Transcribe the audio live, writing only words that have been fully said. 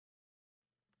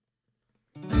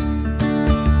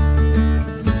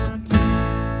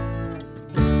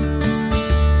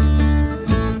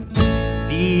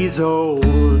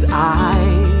old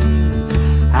eyes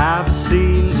have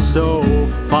seen so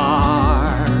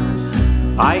far,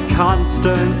 by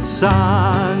constant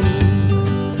sun,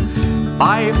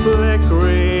 by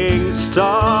flickering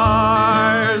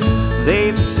stars.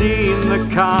 They've seen the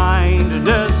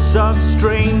kindness of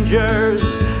strangers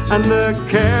and the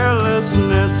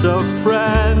carelessness of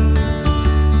friends.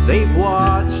 They've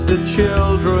watched the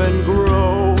children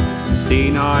grow,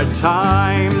 seen our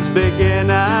times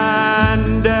begin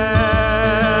and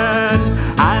end,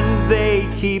 and they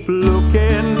keep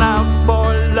looking out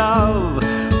for love,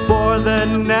 for the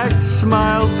next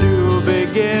smile to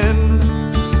begin.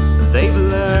 They've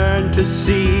learned to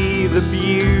see the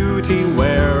beauty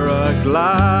where a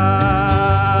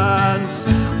glance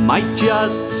might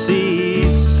just see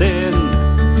sin.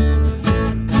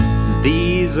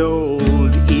 These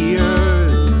old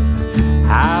ears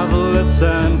have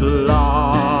listened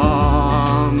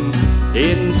long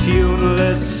in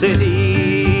tuneless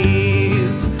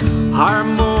cities,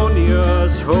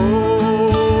 harmonious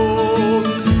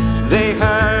homes. They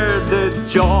heard the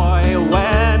joy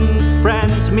when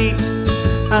friends meet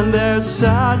and their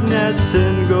sadness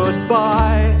in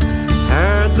goodbye,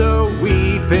 heard the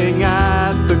weeping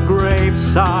at the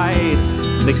graveside,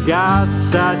 the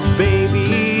gasps at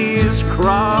babies'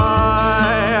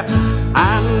 cry,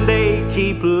 and they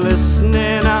keep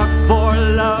listening out for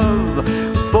love,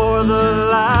 for the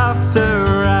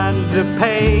laughter and the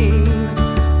pain.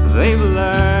 They've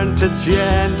learned to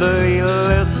gently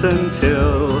listen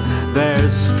till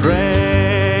there's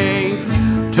strength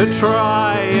to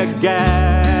try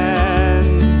again.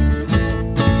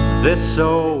 This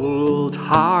old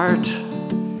heart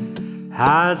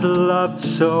has loved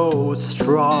so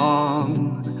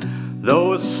strong,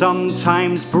 though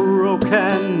sometimes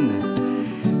broken,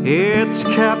 it's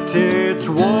kept its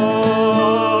warmth.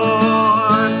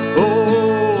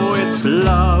 Oh, it's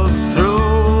loved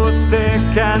through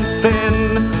thick and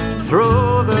thin,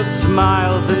 through the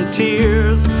smiles and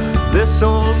tears. This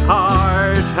old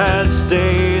heart has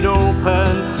stayed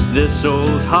open, this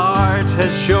old heart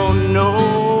has shown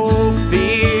no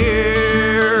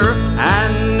fear,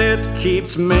 and it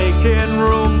keeps making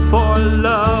room for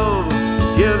love,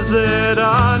 gives it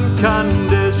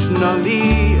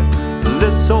unconditionally.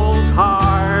 This old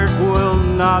heart will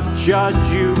not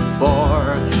judge you,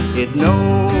 for it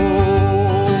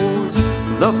knows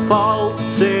the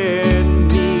faults in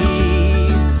me.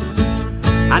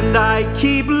 And I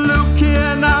keep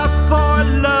looking out for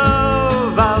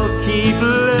love, I'll keep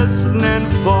listening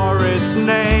for its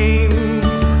name.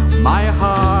 My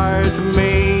heart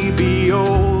may be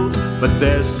old, but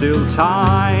there's still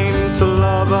time to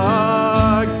love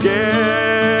again.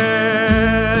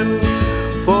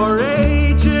 For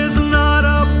age is not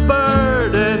a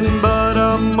burden, but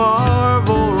a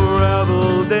marvel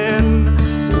reveled in,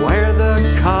 where the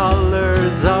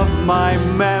colors of my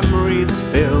memories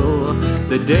fill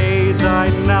the days I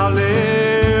now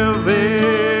live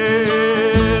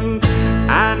in.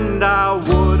 And I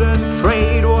wouldn't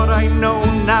trade what I know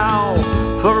now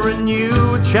for a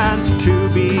new chance to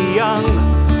be young,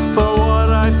 for what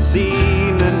I've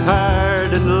seen and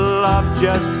heard and loved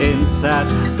just hints at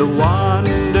the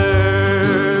wonders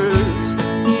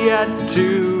yet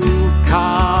to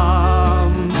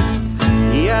come,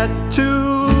 yet to